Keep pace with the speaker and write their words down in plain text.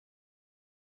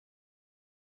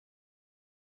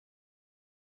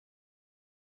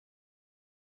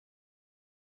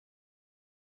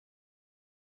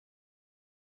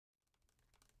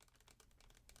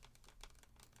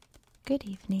Good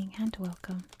evening and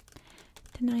welcome.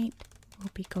 Tonight we'll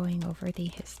be going over the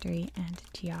history and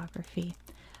geography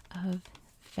of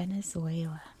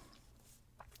Venezuela.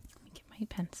 Let me get my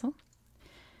pencil.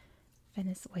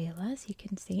 Venezuela, as you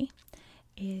can see,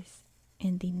 is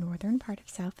in the northern part of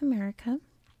South America.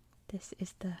 This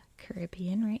is the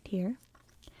Caribbean right here.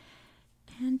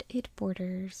 And it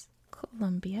borders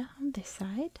Colombia on this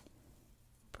side,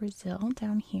 Brazil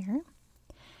down here,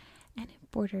 and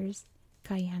it borders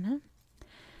Guyana.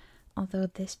 Although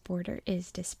this border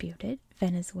is disputed,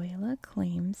 Venezuela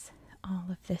claims all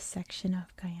of this section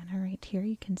of Guyana right here.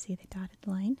 You can see the dotted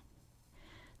line.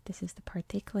 This is the part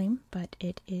they claim, but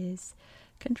it is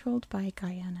controlled by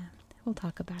Guyana. We'll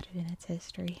talk about it in its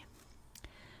history.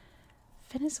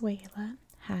 Venezuela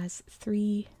has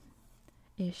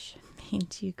three-ish main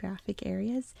geographic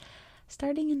areas.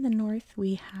 Starting in the north,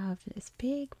 we have this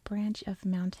big branch of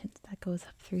mountains that goes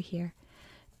up through here.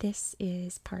 This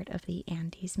is part of the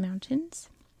Andes Mountains,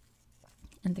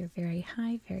 and they're very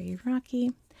high, very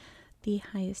rocky. The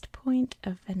highest point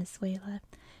of Venezuela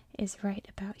is right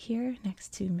about here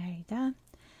next to Merida.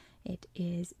 It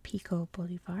is Pico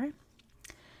Bolivar.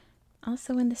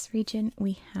 Also in this region,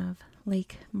 we have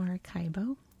Lake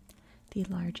Maracaibo, the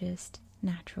largest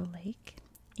natural lake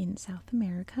in South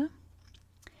America.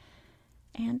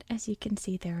 And as you can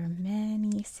see, there are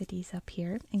many cities up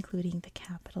here, including the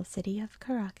capital city of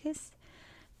Caracas.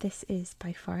 This is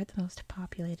by far the most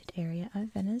populated area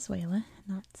of Venezuela,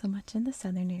 not so much in the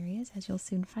southern areas, as you'll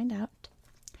soon find out.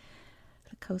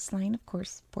 The coastline, of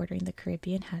course, bordering the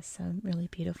Caribbean, has some really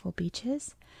beautiful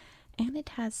beaches, and it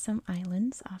has some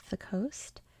islands off the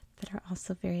coast that are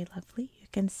also very lovely. You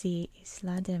can see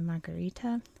Isla de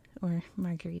Margarita, or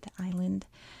Margarita Island.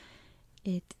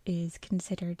 It is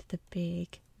considered the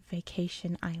big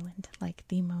vacation island, like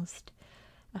the most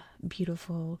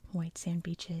beautiful white sand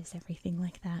beaches, everything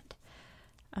like that.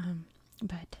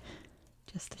 But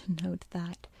just to note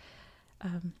that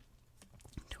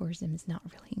tourism is not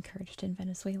really encouraged in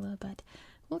Venezuela, but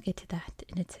we'll get to that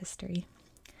in its history.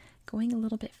 Going a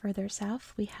little bit further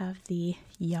south, we have the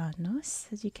Llanos,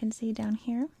 as you can see down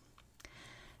here.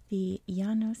 The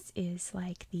Llanos is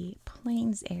like the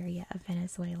plains area of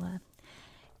Venezuela.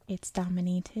 It's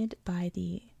dominated by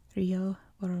the Rio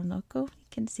Orinoco, you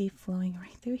can see flowing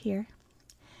right through here,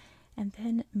 and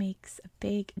then makes a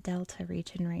big delta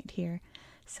region right here.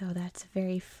 So that's a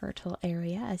very fertile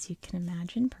area, as you can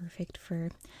imagine, perfect for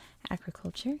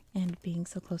agriculture, and being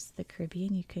so close to the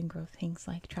Caribbean, you can grow things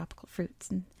like tropical fruits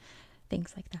and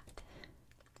things like that.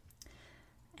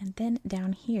 And then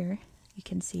down here, you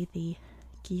can see the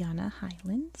Guiana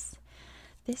Highlands.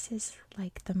 This is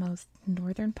like the most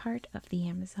northern part of the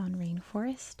Amazon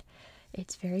rainforest.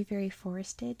 It's very, very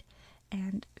forested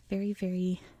and very,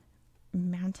 very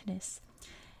mountainous.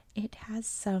 It has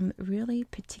some really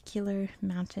particular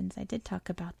mountains. I did talk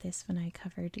about this when I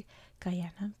covered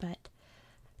Guyana, but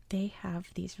they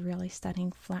have these really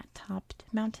stunning flat-topped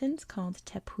mountains called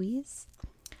tepuis,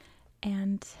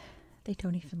 and they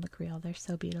don't even look real. They're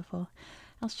so beautiful.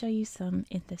 I'll show you some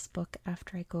in this book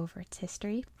after I go over its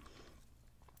history.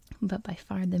 But by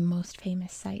far the most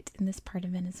famous site in this part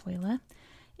of Venezuela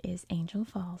is Angel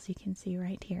Falls. You can see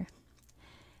right here.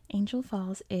 Angel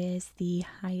Falls is the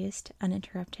highest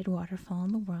uninterrupted waterfall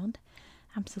in the world.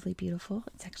 Absolutely beautiful.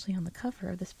 It's actually on the cover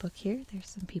of this book here. There's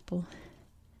some people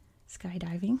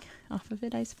skydiving off of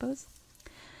it, I suppose.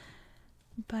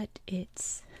 But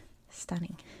it's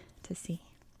stunning to see.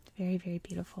 It's very, very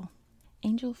beautiful.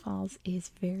 Angel Falls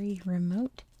is very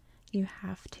remote. You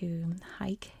have to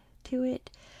hike to it,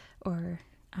 or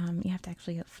you have to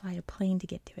actually fly a plane to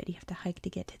get to it. You have to hike to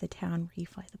get to the town where you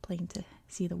fly the plane to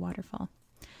see the waterfall.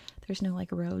 There's no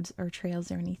like roads or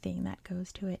trails or anything that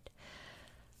goes to it.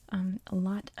 A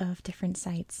lot of different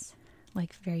sites,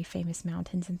 like very famous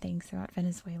mountains and things throughout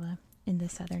Venezuela in the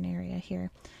southern area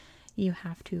here, you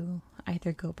have to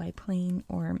either go by plane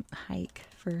or hike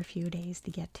for a few days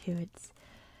to get to. It's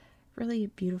really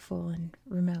beautiful and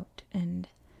remote, and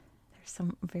there's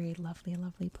some very lovely,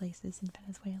 lovely places in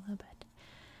Venezuela. But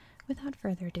without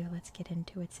further ado, let's get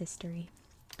into its history.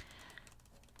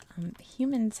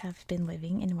 Humans have been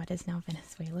living in what is now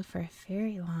Venezuela for a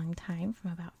very long time,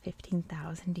 from about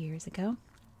 15,000 years ago.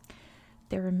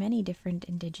 There were many different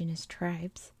indigenous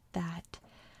tribes that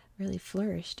really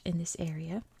flourished in this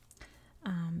area.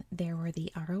 There were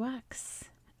the Arawaks,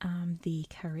 the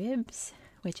Caribs,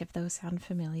 which if those sound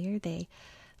familiar, they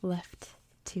left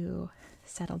to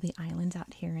settle the islands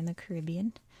out here in the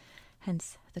Caribbean,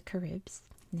 hence the Caribs,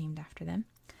 named after them.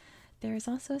 There is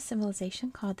also a civilization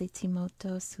called the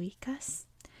Timoto-Suicas,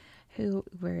 who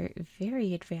were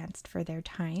very advanced for their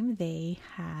time. They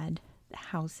had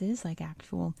houses, like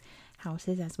actual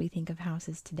houses as we think of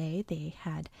houses today. They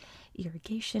had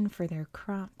irrigation for their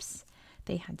crops.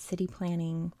 They had city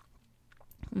planning.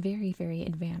 Very, very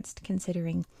advanced,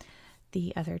 considering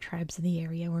the other tribes in the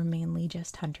area were mainly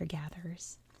just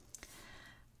hunter-gatherers.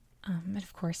 But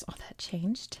of course, all that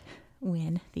changed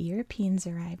when the Europeans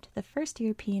arrived. The first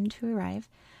European to arrive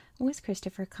was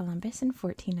Christopher Columbus in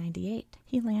 1498.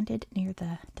 He landed near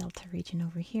the Delta region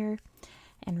over here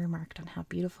and remarked on how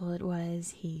beautiful it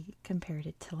was. He compared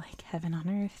it to like heaven on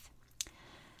earth.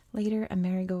 Later,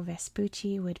 Amerigo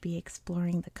Vespucci would be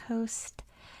exploring the coast,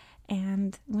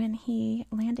 and when he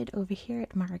landed over here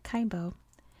at Maracaibo,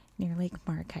 near Lake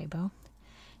Maracaibo,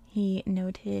 he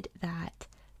noted that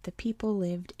the people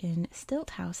lived in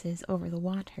stilt houses over the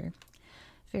water,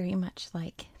 very much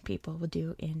like people would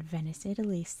do in Venice,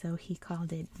 Italy. So he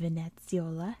called it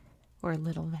Venezuela, or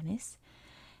Little Venice,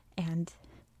 and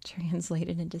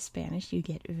translated into Spanish, you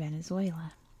get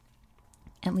Venezuela.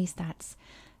 At least that's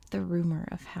the rumor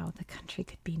of how the country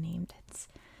could be named. It's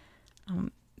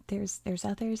there's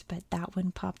others, but that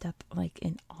one popped up like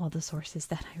in all the sources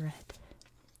that I read.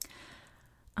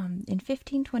 In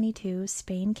 1522,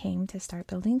 Spain came to start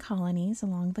building colonies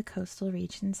along the coastal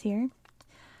regions here.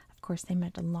 Of course, they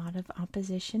met a lot of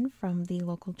opposition from the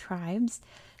local tribes.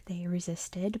 They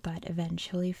resisted, but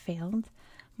eventually failed,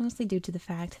 mostly due to the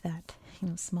fact that,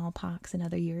 smallpox and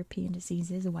other European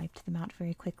diseases wiped them out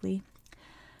very quickly.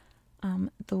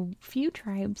 The few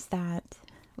tribes that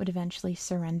would eventually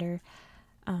surrender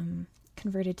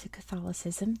converted to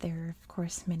Catholicism. There are, of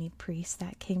course, many priests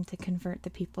that came to convert the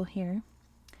people here.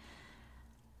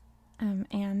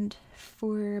 And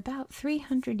for about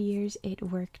 300 years, it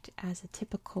worked as a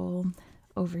typical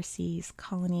overseas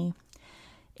colony.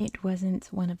 It wasn't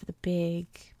one of the big,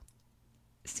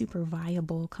 super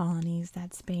viable colonies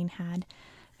that Spain had.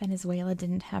 Venezuela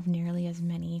didn't have nearly as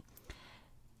many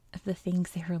of the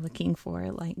things they were looking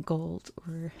for, like gold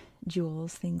or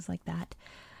jewels, things like that.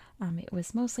 It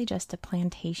was mostly just a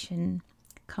plantation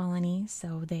colony,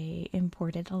 so they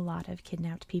imported a lot of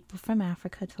kidnapped people from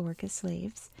Africa to work as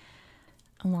slaves,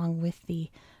 along with the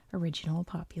original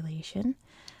population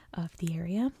of the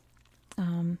area.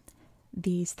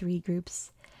 These three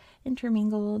groups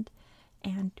intermingled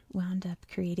and wound up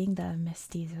creating the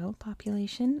mestizo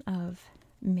population of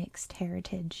mixed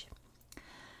heritage.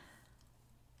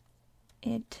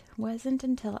 It wasn't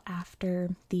until after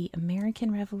the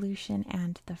American Revolution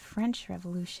and the French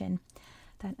Revolution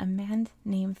that a man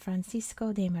named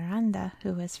Francisco de Miranda,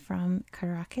 who was from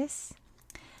Caracas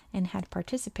and had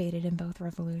participated in both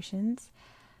revolutions,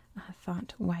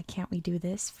 thought, why can't we do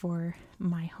this for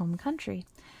my home country?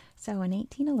 So in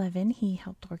 1811, he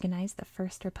helped organize the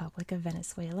First Republic of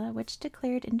Venezuela, which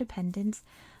declared independence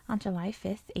on July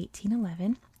 5th,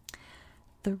 1811.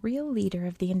 The real leader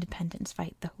of the independence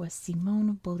fight, though, was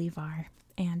Simón Bolívar,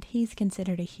 and he's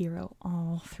considered a hero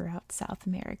all throughout South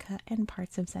America and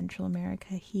parts of Central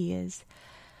America. He is,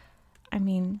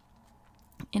 in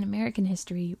American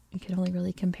history, you could only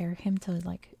really compare him to,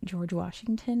 like, George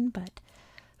Washington, but,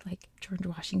 like, George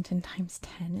Washington times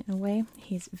 10 in a way.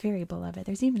 He's very beloved.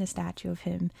 There's even a statue of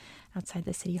him outside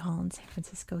the City Hall in San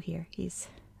Francisco here. He's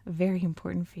a very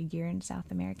important figure in South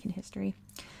American history.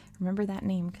 Remember that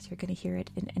name because you're going to hear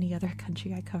it in any other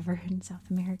country I cover in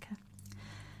South America.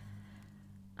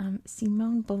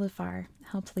 Simón Bolívar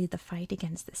helped lead the fight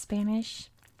against the Spanish.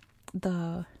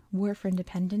 The War for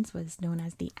Independence was known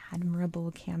as the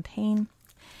Admirable Campaign,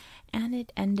 and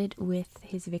it ended with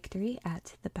his victory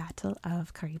at the Battle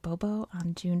of Carabobo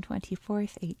on June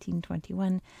 24th,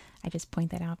 1821. I just point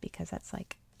that out because that's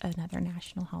like another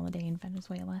national holiday in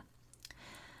Venezuela.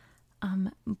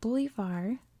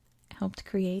 Bolívar helped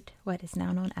create what is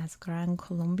now known as Gran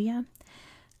Colombia.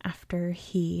 After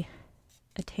he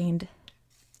attained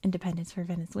independence for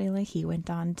Venezuela, he went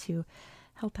on to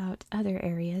help out other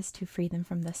areas to free them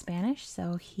from the Spanish.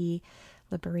 So he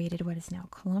liberated what is now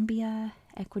Colombia,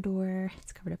 Ecuador,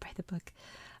 it's covered up by the book,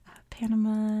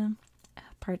 Panama,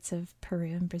 parts of Peru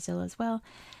and Brazil as well.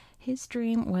 His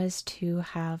dream was to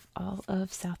have all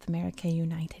of South America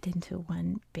united into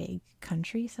one big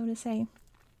country, so to say.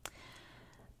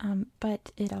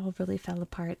 But it all really fell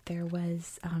apart. There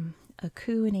was a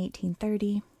coup in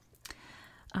 1830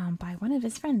 by one of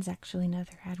his friends, actually,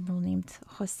 another admiral named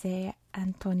José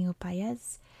Antonio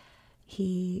Páez.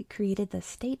 He created the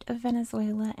state of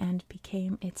Venezuela and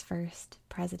became its first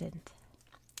president.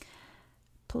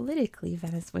 Politically,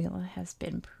 Venezuela has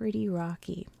been pretty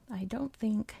rocky. I don't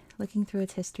think, looking through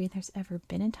its history, there's ever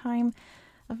been a time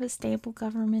of a stable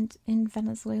government in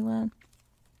Venezuela.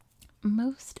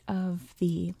 Most of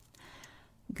the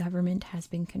government has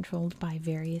been controlled by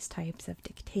various types of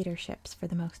dictatorships for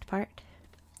the most part.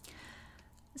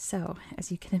 So,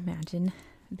 as you can imagine,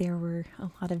 there were a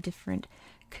lot of different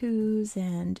coups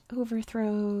and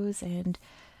overthrows and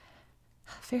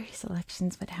various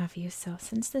elections, what have you. So,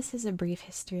 since this is a brief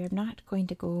history, I'm not going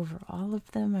to go over all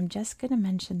of them. I'm just going to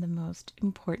mention the most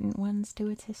important ones to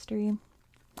its history,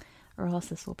 or else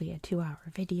this will be a 2-hour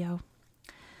video.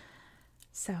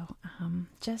 So,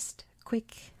 just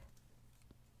quick,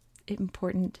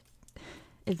 important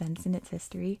events in its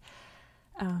history.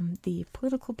 The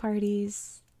political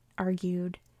parties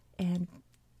argued, and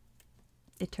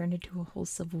it turned into a whole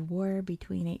civil war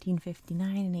between 1859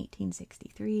 and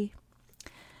 1863.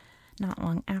 Not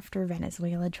long after,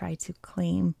 Venezuela tried to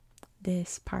claim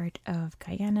this part of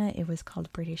Guyana. It was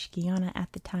called British Guiana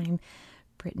at the time.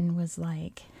 Britain was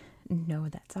like, no,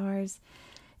 that's ours.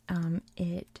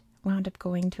 It wound up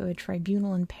going to a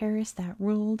tribunal in Paris that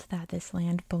ruled that this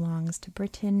land belongs to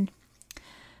Britain.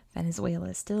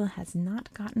 Venezuela still has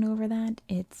not gotten over that.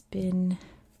 It's been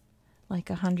like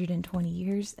 120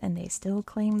 years and they still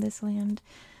claim this land.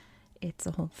 It's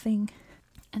a whole thing.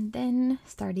 And then,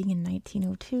 starting in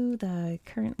 1902, the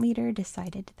current leader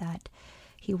decided that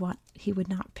he would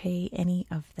not pay any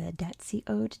of the debts he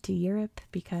owed to Europe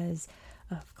because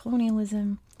of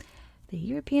colonialism. The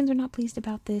Europeans were not pleased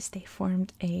about this. They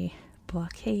formed a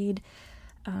blockade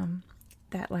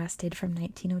that lasted from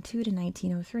 1902 to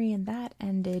 1903, and that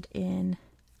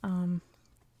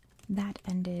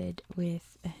ended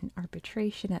with an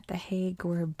arbitration at The Hague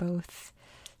where both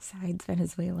sides,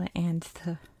 Venezuela and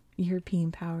the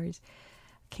European powers,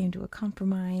 came to a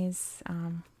compromise.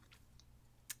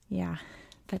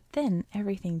 But then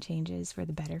everything changes for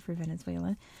the better for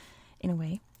Venezuela in a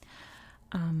way.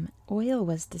 Oil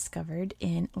was discovered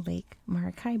in Lake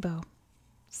Maracaibo,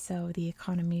 so the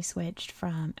economy switched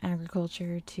from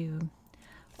agriculture to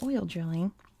oil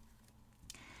drilling,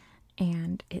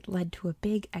 and it led to a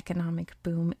big economic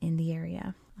boom in the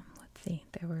area. Let's see,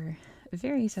 there were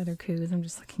various other coups. I'm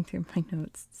just looking through my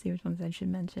notes to see which ones I should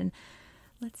mention.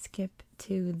 Let's skip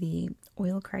to the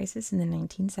oil crisis in the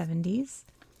 1970s.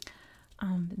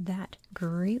 That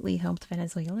greatly helped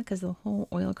Venezuela because the whole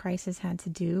oil crisis had to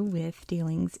do with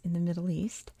dealings in the Middle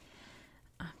East,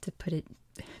 to put it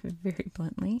very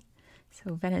bluntly.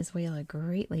 So Venezuela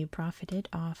greatly profited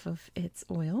off of its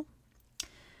oil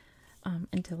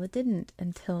until it didn't,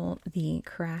 until the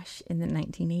crash in the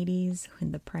 1980s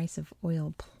when the price of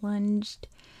oil plunged.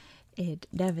 It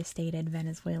devastated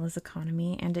Venezuela's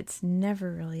economy, and it's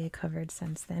never really recovered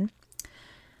since then.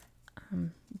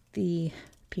 The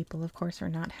people, of course, were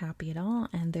not happy at all,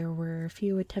 and there were a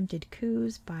few attempted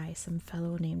coups by some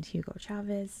fellow named Hugo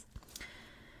Chavez.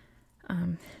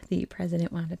 The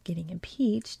president wound up getting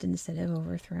impeached instead of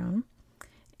overthrown,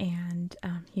 and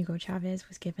Hugo Chavez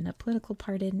was given a political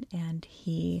pardon, and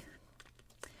he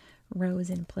rose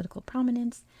in political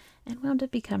prominence and wound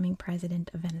up becoming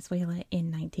president of Venezuela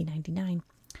in 1999.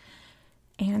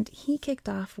 And he kicked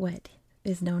off what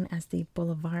is known as the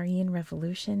Bolivarian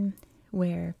Revolution,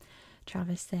 where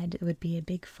Chavez said it would be a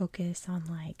big focus on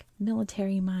like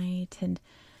military might and,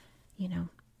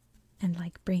 and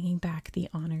like bringing back the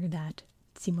honor that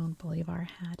Simón Bolívar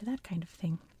had, that kind of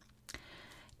thing.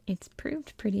 It's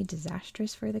proved pretty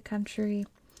disastrous for the country.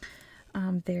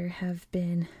 There have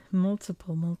been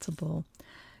multiple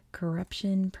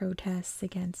corruption protests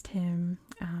against him.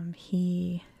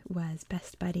 He was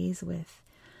best buddies with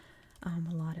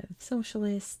a lot of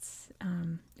socialists,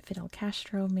 Fidel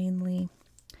Castro mainly,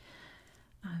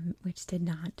 which did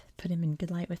not put him in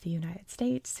good light with the United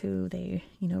States, who they,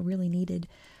 really needed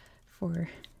for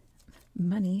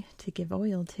money to give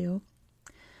oil to.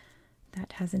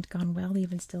 That hasn't gone well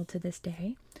even still to this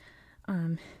day.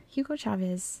 Hugo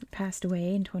Chavez passed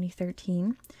away in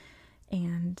 2013,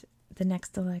 and the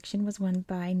next election was won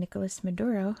by Nicolas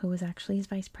Maduro, who was actually his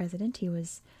vice president. He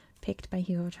was picked by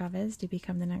Hugo Chavez to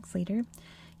become the next leader.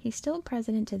 He's still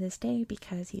president to this day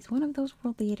because he's one of those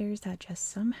world leaders that just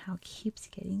somehow keeps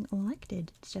getting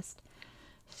elected. It's just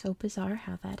so bizarre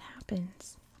how that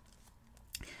happens.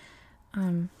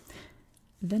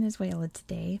 Venezuela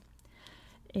today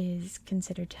is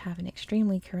considered to have an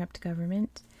extremely corrupt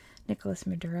government. Nicolas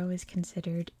Maduro is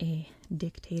considered a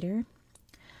dictator.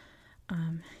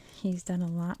 He's done a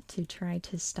lot to try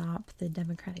to stop the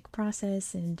democratic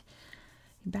process, and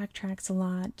he backtracks a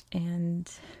lot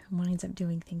and winds up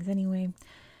doing things anyway.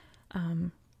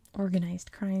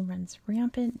 Organized crime runs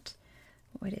rampant.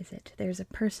 What is it? There's a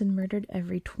person murdered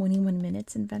every 21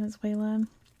 minutes in Venezuela.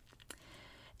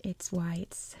 It's why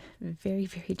it's very,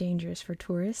 very dangerous for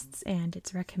tourists, and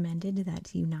it's recommended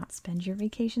that you not spend your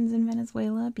vacations in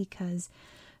Venezuela because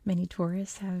many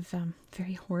tourists have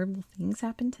very horrible things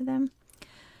happen to them.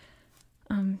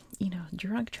 You know,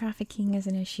 drug trafficking is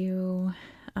an issue,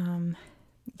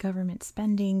 government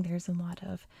spending, there's a lot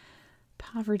of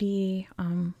poverty,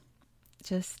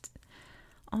 just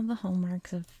all the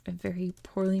hallmarks of a very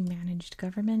poorly managed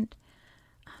government.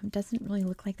 Doesn't really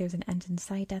look like there's an end in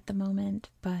sight at the moment,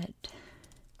 but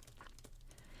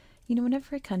you know,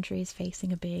 whenever a country is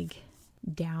facing a big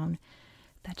down,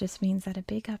 that just means that a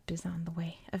big up is on the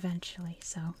way eventually.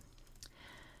 So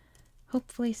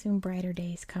hopefully soon brighter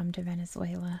days come to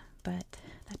Venezuela, but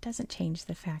that doesn't change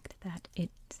the fact that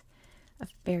it's a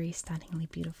very stunningly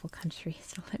beautiful country.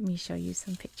 So let me show you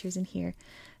some pictures in here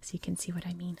so you can see what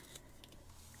I mean.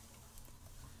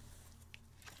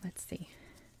 Let's see.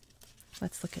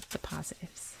 Let's look at the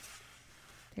positives.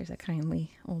 There's a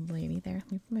kindly old lady there.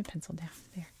 Let me put my pencil down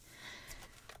there.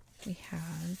 We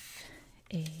have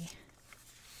a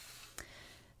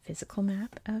physical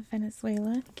map of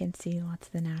Venezuela. You can see lots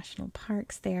of the national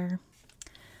parks there.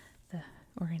 The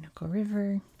Orinoco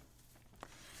River.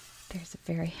 There's a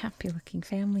very happy looking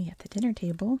family at the dinner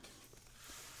table.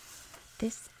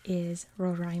 This is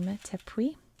Roraima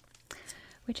Tepuy,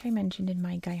 which I mentioned in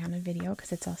my Guyana video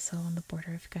because it's also on the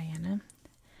border of Guyana.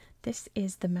 This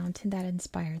is the mountain that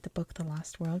inspired the book The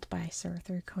Lost World by Sir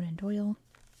Arthur Conan Doyle.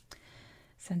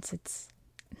 Since it's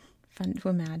fun to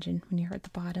imagine when you're at the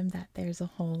bottom that there's a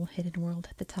whole hidden world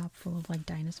at the top full of like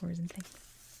dinosaurs and things.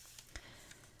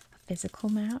 A physical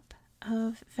map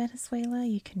of Venezuela.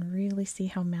 You can really see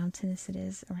how mountainous it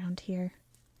is around here,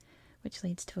 which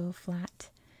leads to a flat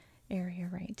area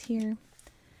right here.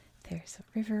 There's a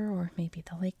river or maybe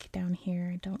the lake down here.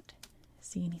 I don't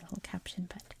see any little caption,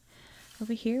 but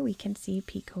over here we can see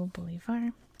Pico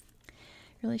Bolivar.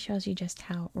 It really shows you just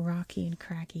how rocky and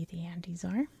craggy the Andes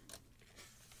are.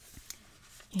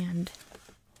 And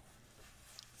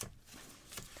there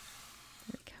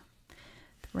we go.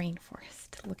 The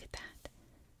rainforest. Look at that.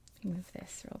 Let me move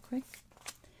this real quick.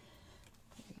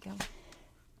 There we go.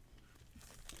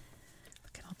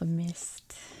 Look at all the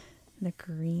mist, the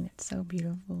green. It's so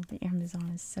beautiful. The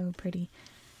Amazon is so pretty.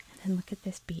 And then look at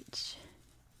this beach.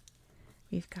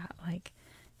 We've got like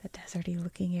the deserty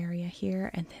looking area here,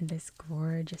 and then this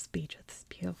gorgeous beach with this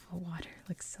beautiful water. It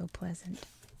looks so pleasant.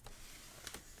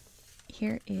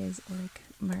 Here is Lake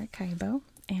Maracaibo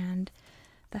and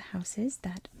the houses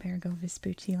that Amerigo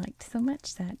Vespucci liked so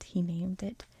much that he named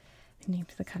it. He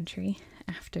named the country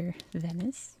after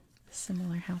Venice.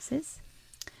 Similar houses.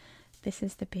 This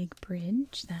is the big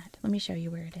bridge that, let me show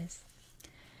you where it is.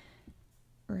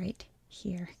 Right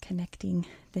here, connecting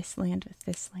this land with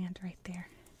this land right there.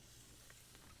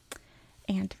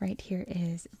 And right here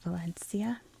is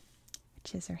Valencia,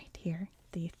 which is right here,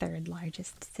 the third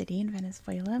largest city in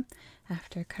Venezuela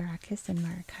after Caracas and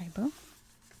Maracaibo.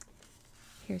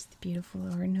 Here's the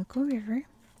beautiful Orinoco River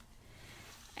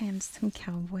and some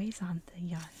cowboys on the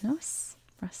llanos,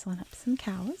 rustling up some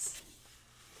cows.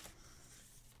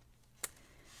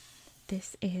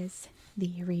 This is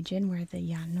the region where the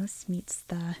llanos meets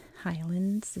the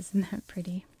highlands. Isn't that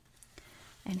pretty?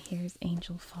 And here's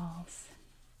Angel Falls.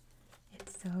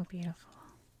 It's so beautiful.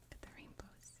 Look at the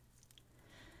rainbows.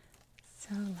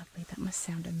 So lovely. That must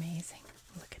sound amazing.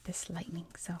 Look at this lightning.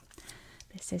 So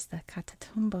this is the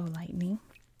Catatumbo lightning.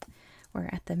 We're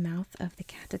at the mouth of the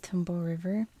Catatumbo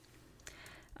River.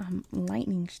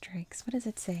 Lightning strikes. What does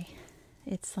it say?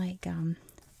 It's like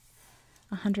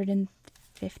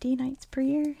 150 nights per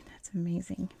year. That's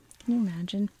amazing. Can you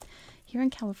imagine? Here in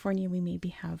California, we maybe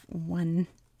have one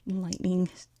lightning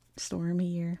storm a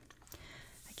year.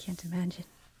 I can't imagine.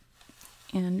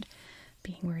 And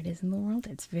being where it is in the world,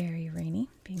 it's very rainy,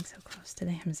 being so close to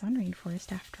the Amazon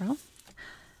rainforest after all.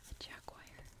 A jaguar.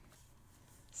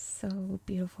 So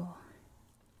beautiful.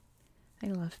 I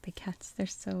love big cats. They're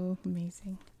so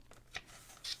amazing.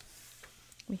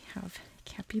 We have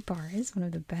capybaras, one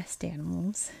of the best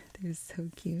animals. They're so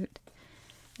cute.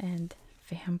 And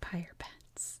vampire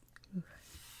bats. Ooh.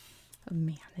 A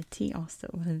manatee, also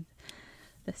one of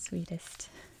the sweetest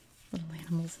little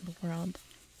animals in the world.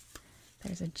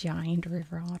 There's a giant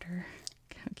river otter.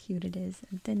 How cute it is.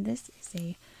 And then this is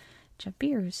a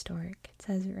Jabiru stork. It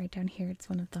says it right down here. It's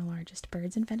one of the largest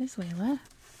birds in Venezuela.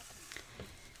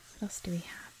 What else do we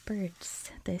have?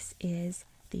 Birds. This is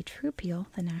the troupial,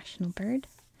 the national bird.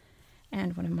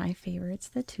 And one of my favorites,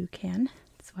 the toucan.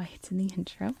 That's why it's in the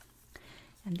intro.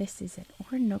 And this is an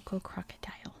Orinoco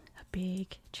crocodile, a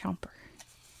big chomper.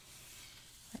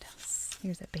 What else?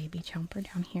 Here's a baby chomper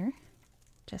down here,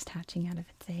 just hatching out of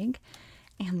its egg.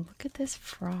 And look at this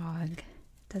frog.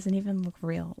 It doesn't even look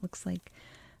real. It looks like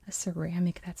a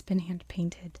ceramic that's been hand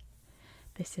painted.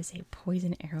 This is a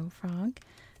poison arrow frog.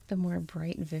 The more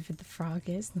bright and vivid the frog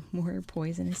is, the more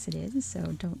poisonous it is, so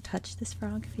don't touch this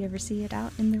frog if you ever see it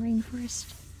out in the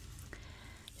rainforest.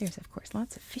 There's, of course,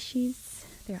 lots of fishies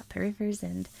throughout the rivers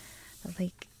and the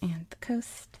lake and the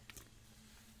coast.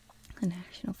 The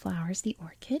national flower is the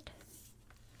orchid.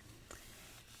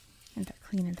 And they're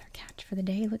cleaning their catch for the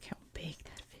day. Look how big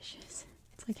that fish is.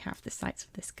 It's like half the size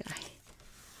of this guy.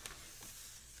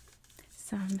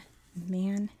 Some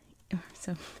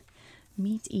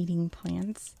meat-eating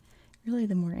plants. Really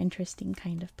the more interesting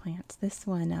kind of plants. This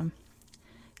one,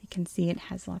 you can see it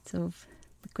has lots of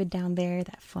liquid down there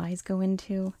that flies go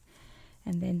into,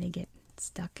 and then they get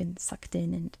stuck and sucked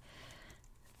in, and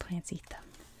plants eat them.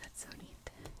 That's so neat.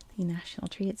 The national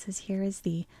tree, it says here, is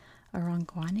the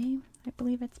oranguane, I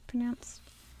believe it's pronounced.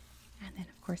 And then,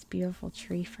 of course, beautiful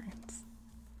tree ferns.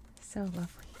 So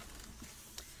lovely.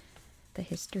 The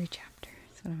history chapter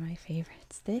is one of my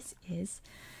favorites. This is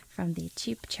from the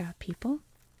Chibcha people.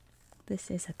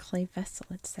 This is a clay vessel,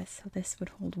 it says, so this would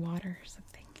hold water or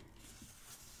something.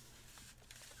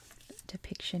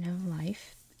 Depiction of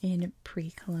life in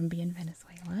pre-Columbian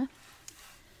Venezuela.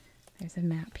 There's a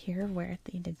map here where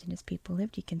the indigenous people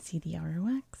lived. You can see the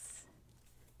Arawaks,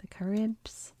 the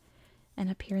Caribs, and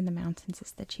up here in the mountains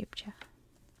is the Chibcha.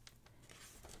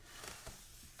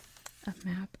 A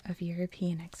map of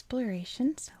European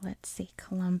exploration. So let's see,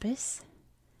 Columbus,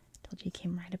 told you he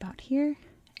came right about here,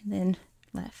 and then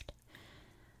left.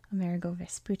 Amerigo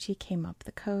Vespucci came up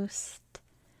the coast,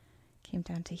 came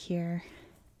down to here,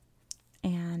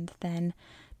 and then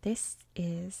this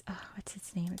is, oh, what's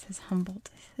its name? It says Humboldt.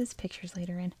 There's pictures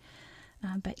later in.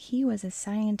 But he was a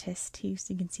scientist. You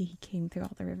can see he came through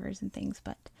all the rivers and things,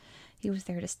 but he was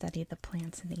there to study the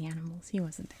plants and the animals. He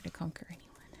wasn't there to conquer anyone.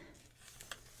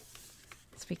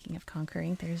 Speaking of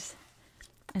conquering, there's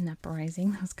an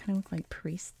uprising. Those kind of look like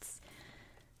priests.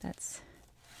 That's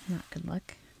not good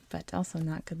luck, but also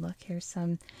not good luck. Here's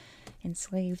some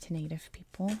enslaved native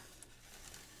people.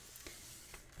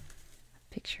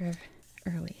 Picture of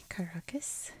early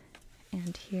Caracas.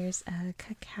 And here's a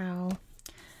cacao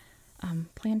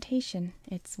plantation.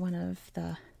 It's one of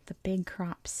the big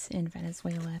crops in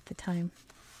Venezuela at the time.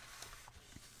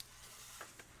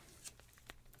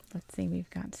 Let's see, we've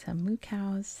got some moo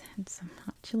cows and some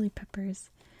hot chili peppers.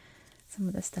 Some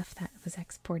of the stuff that was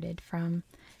exported from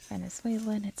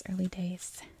Venezuela in its early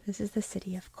days. This is the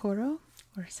city of Coro,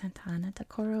 or Santa Ana de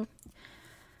Coro.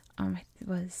 It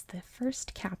was the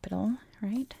first capital,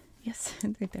 right? Yes,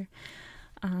 right there.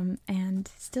 And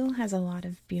still has a lot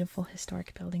of beautiful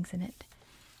historic buildings in it.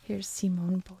 Here's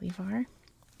Simón Bolívar.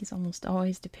 He's almost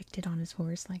always depicted on his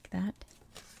horse like that.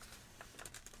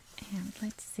 And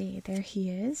let's see, there he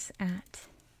is at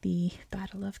the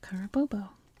Battle of Carabobo.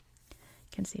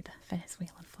 You can see the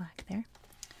Venezuelan flag there.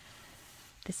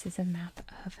 This is a map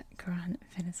of Gran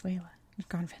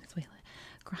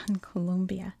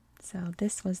Colombia. So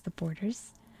this was the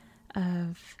borders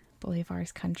of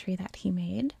Bolivar's country that he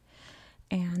made.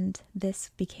 And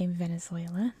this became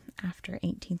Venezuela after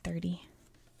 1830.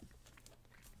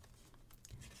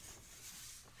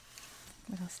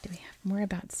 What else do we have? More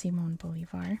about Simón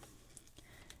Bolívar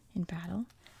in battle.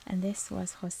 And this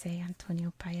was José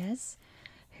Antonio Páez,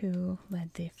 who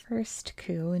led the first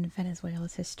coup in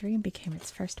Venezuela's history and became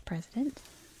its first president.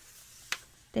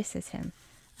 This is him,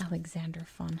 Alexander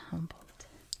von Humboldt.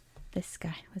 This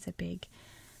guy was a big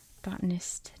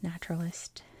botanist,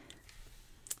 naturalist.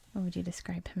 What would you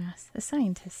describe him as? A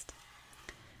scientist.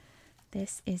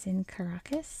 This is in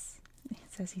Caracas. It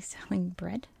says he's selling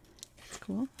bread. It's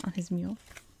cool, on his mule.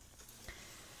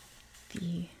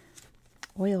 The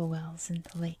oil wells in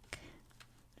the lake,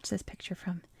 which is this picture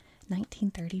from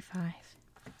 1935.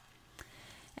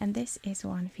 And this is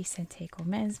Juan Vicente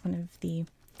Gómez, one of the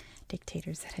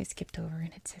dictators that I skipped over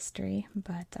in its history.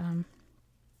 But,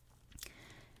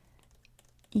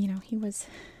 you know, he was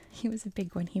a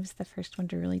big one. He was the first one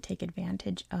to really take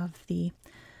advantage of the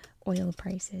oil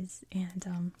prices.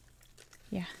 And,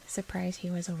 yeah, surprise, he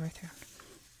was overthrown.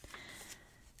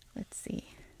 Let's see.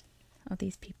 All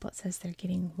these people, it says they're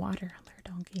getting water on their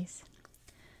donkeys.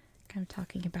 Kind of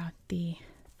talking about the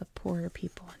poorer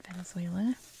people in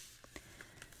Venezuela.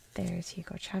 There's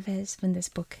Hugo Chavez. When this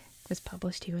book was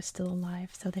published, he was still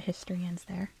alive, so the history ends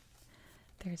there.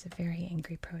 There's a very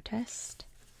angry protest.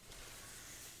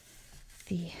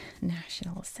 The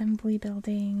National Assembly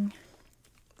building,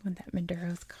 one that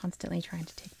Maduro's constantly trying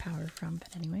to take power from.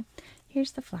 But anyway,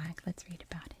 here's the flag. Let's read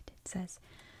about it. It says,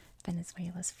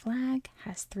 Venezuela's flag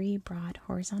has 3 broad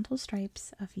horizontal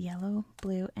stripes of yellow,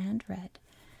 blue, and red,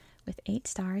 with 8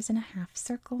 stars and a half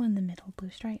circle in the middle blue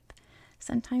stripe.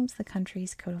 Sometimes the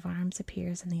country's coat of arms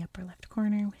appears in the upper left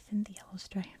corner within the yellow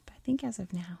stripe, but think as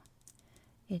of now,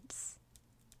 it's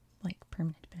like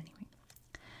permanent, but anyway.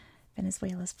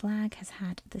 Venezuela's flag has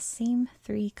had the same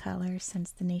 3 colors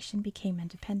since the nation became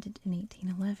independent in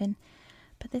 1811,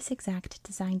 but this exact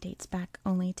design dates back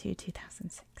only to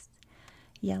 2006.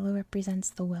 Yellow represents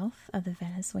the wealth of the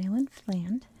Venezuelan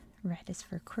land, red is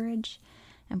for courage,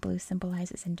 and blue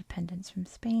symbolizes independence from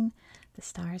Spain. The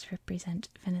stars represent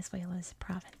Venezuela's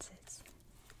provinces.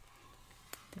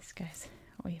 This guy's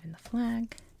waving the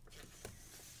flag.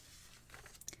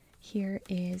 Here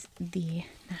is the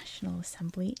National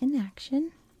Assembly in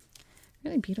action.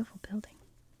 Really beautiful building.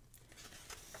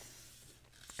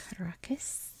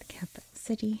 Caracas, the capital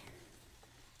city.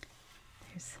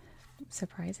 There's,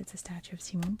 surprise, it's a statue of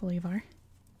Simon Bolivar.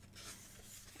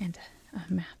 And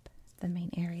a map, the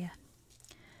main area.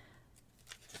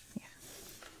 Yeah.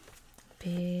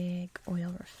 Big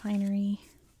oil refinery.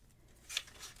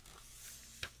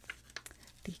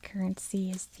 The currency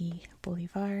is the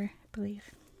Bolivar, I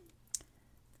believe.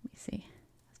 Let me see.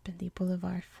 It's been the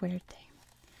Bolivar Fuerte.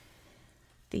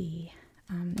 The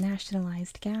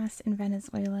nationalized gas in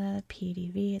Venezuela,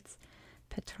 PDV, it's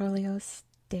Petróleos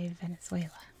de Venezuela.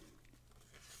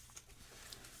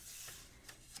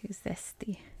 Who's this?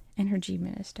 The energy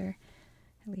minister,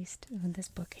 at least when this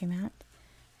book came out.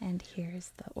 And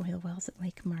here's the oil wells at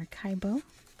Lake Maracaibo.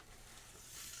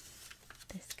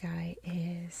 This guy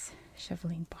is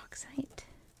shoveling bauxite.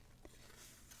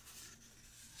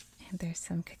 And there's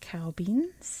some cacao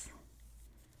beans.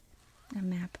 A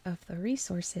map of the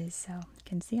resources, so you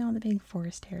can see all the big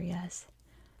forest areas,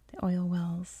 the oil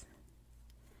wells,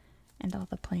 and all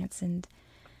the plants and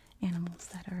animals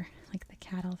that are like the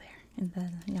cattle there in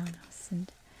the llanos and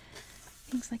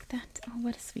things like that. Oh,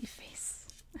 what a sweet face.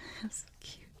 How so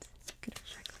cute. Good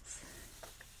freckles.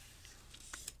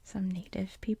 Some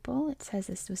native people. It says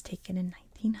this was taken in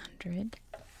 1900.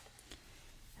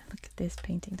 Look at this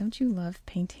painting. Don't you love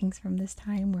paintings from this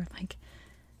time where like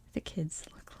the kids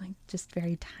look like just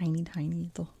very tiny, tiny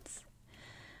adults?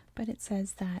 But it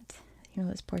says that, you know,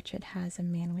 this portrait has a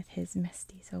man with his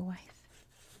mestizo wife.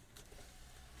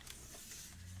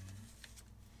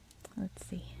 Let's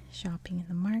see. Shopping in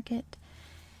the market.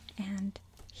 And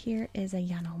here is a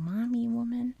Yanomami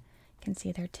woman. You can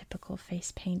see their typical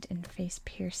face paint and face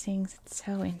piercings. It's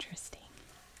so interesting.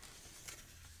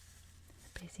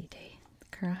 A busy day.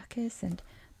 Caracas and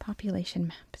population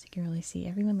maps. You can really see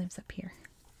everyone lives up here.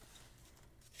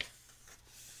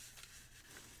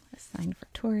 A sign for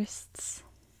tourists.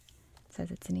 It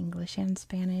says it's in English and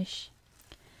Spanish.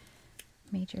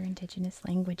 Major indigenous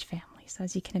language family. So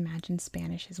as you can imagine,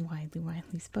 Spanish is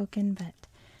widely spoken, but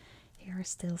here are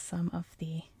still some of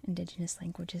the indigenous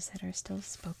languages that are still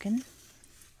spoken.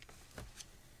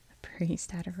 A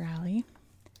priest at a rally.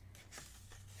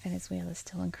 Venezuela is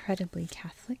still incredibly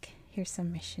Catholic. Here's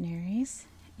some missionaries.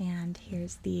 And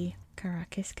here's the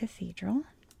Caracas Cathedral.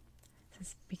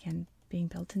 This began being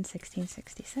built in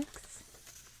 1666.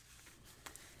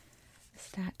 A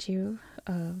statue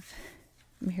of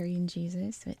Mary and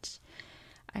Jesus, which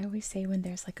I always say when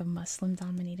there's like a Muslim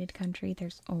dominated country,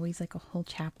 there's always like a whole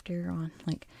chapter on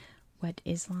like what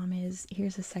Islam is.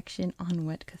 Here's a section on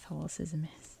what Catholicism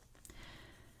is.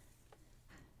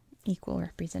 Equal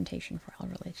representation for all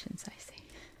religions, I say.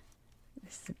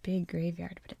 This is a big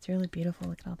graveyard, but it's really beautiful.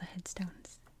 Look at all the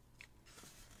headstones.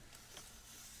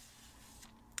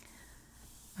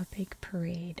 A big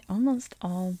parade. Almost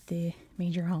all the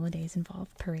major holidays involve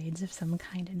parades of some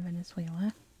kind in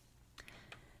Venezuela.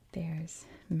 There's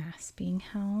mass being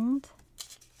held.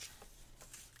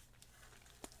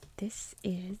 This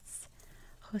is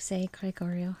Jose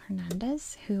Gregorio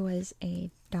Hernandez, who was a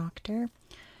doctor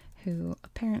who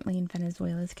apparently in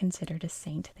Venezuela is considered a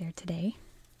saint there today.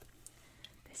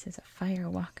 This is a fire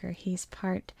walker. He's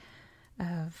part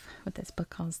of what this book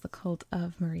calls the cult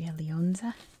of Maria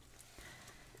Leonza.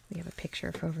 We have a picture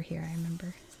of her over here, I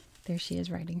remember. There she is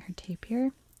riding her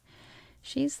tapir.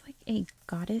 She's like a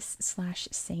goddess slash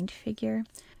saint figure.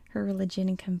 Her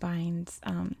religion combines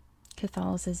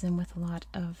Catholicism with a lot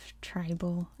of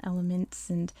tribal elements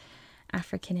and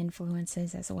African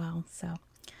influences as well. So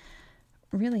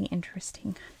really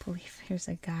interesting belief. Here's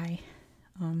a guy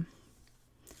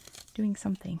doing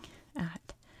something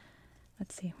at,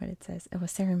 let's see what it says. Oh, a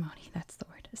ceremony. That's the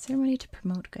word. A ceremony to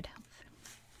promote good health.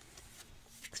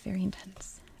 Looks very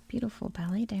intense. Beautiful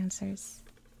ballet dancers.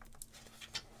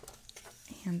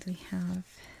 And we have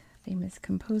famous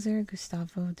composer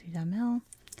Gustavo Dudamel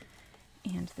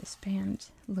and this band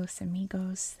Los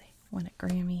Amigos. They won a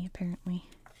Grammy apparently.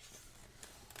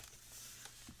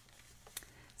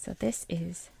 So this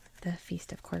is the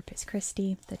Feast of Corpus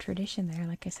Christi. The tradition there,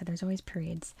 like I said, there's always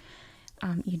parades.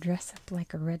 You dress up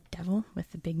like a red devil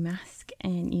with a big mask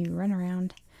and you run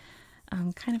around.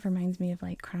 Kind of reminds me of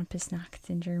like Krampusnacht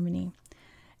in Germany,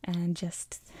 and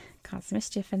just cause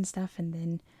mischief and stuff, and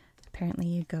then apparently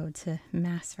you go to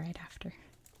mass right after.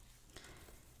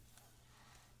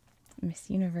 Miss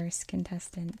Universe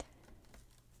contestant.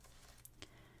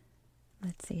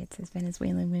 Let's see, it says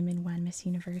Venezuelan women won Miss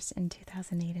Universe in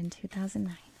 2008 and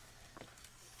 2009.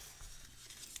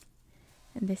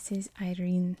 And this is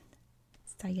Irene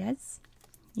Sayez,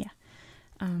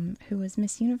 who was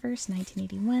Miss Universe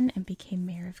 1981 and became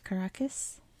mayor of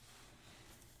Caracas.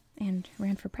 And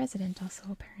ran for president also,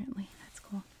 apparently. That's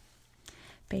cool.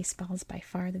 Baseball is by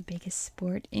far the biggest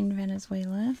sport in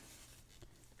Venezuela.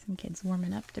 Some kids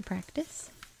warming up to practice.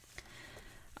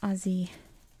 Ozzy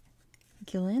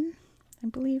Guillen, I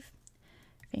believe,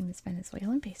 famous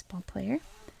Venezuelan baseball player.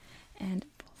 And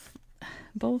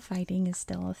bullfighting is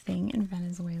still a thing in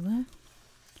Venezuela.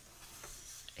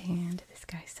 And this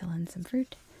guy's selling some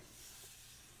fruit.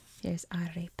 Here's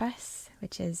arepas,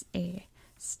 which is a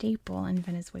staple in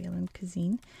Venezuelan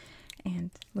cuisine,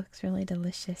 and looks really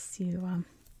delicious. You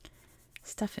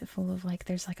stuff it full of, like,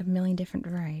 there's like a million different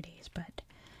varieties, but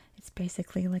it's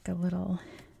basically like a little,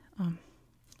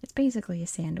 it's basically a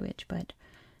sandwich, but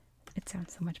it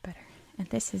sounds so much better. And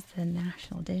this is the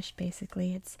national dish,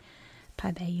 basically. It's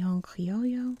pabellon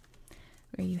criollo,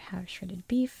 where you have shredded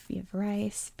beef, you have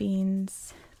rice,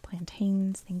 beans,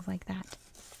 plantains, things like that.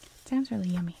 It sounds really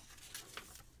yummy.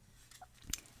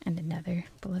 And another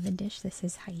beloved dish, this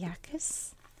is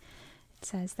hallacas. It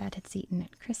says that it's eaten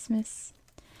at Christmas.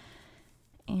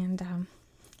 And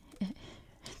it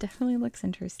definitely looks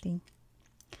interesting.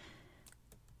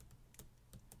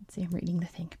 Let's see, I'm reading the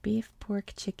thing. Beef,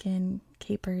 pork, chicken,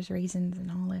 capers, raisins,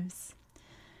 and olives.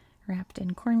 Wrapped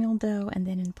in cornmeal dough and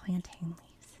then in plantain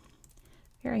leaves.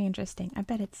 Very interesting. I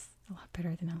bet it's a lot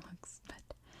better than it looks,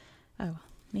 but oh well.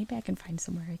 Maybe I can find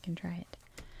somewhere I can try it.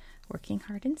 Working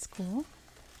hard in school.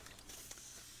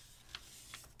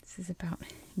 This is about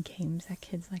games that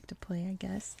kids like to play, I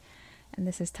guess. And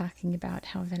this is talking about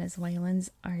how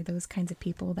Venezuelans are those kinds of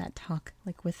people that talk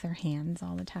like with their hands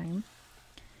all the time.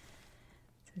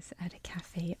 This is at a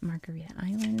cafe at Margarita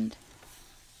Island.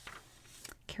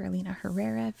 Carolina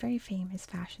Herrera, very famous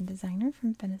fashion designer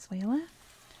from Venezuela.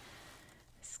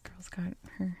 This girl's got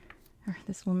her, or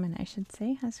this woman, I should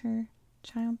say, has her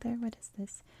child there. What is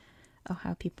this? Oh,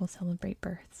 how people celebrate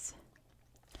births.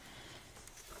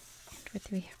 And what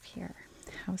do we have here?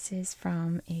 Houses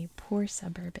from a poor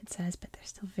suburb, it says, but they're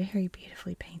still very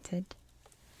beautifully painted.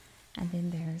 And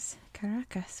then there's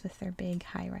Caracas with their big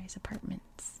high-rise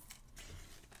apartments.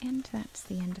 And that's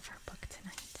the end of our book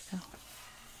tonight, so...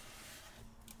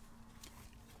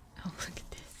 Oh, look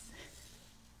at this.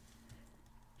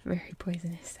 Very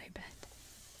poisonous, I bet.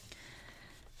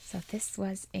 So this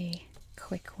was a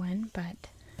quick one, but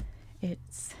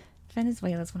it's...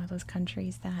 Venezuela is one of those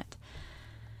countries that,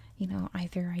 you know,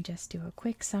 either I just do a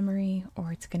quick summary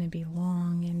or it's going to be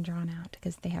long and drawn out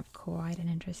because they have quite an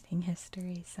interesting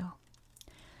history, so...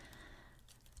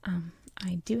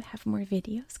 I do have more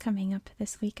videos coming up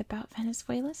this week about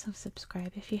Venezuela, so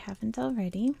subscribe if you haven't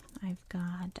already. I've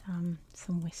got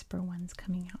some whisper ones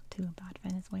coming out too about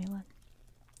Venezuela.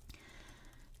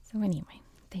 So anyway,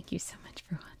 thank you so much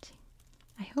for watching.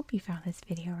 I hope you found this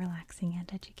video relaxing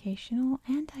and educational,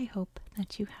 and I hope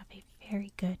that you have a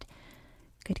very good night.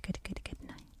 Good night.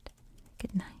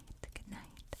 Good night. Good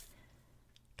night. Good night.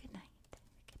 Good night.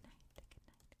 Good night.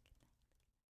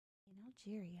 In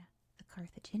Algeria, the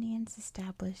Carthaginians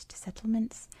established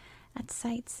settlements at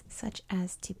sites such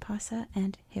as Tipasa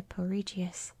and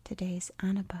Hipporegius, today's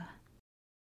Annaba.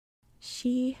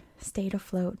 She stayed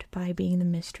afloat by being the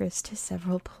mistress to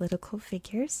several political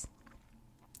figures,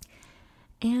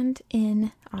 and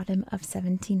in autumn of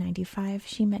 1795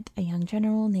 she met a young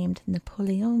general named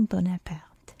Napoleon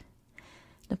Bonaparte.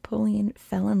 Napoleon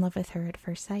fell in love with her at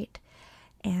first sight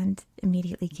and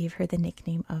immediately gave her the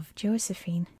nickname of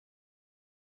Josephine,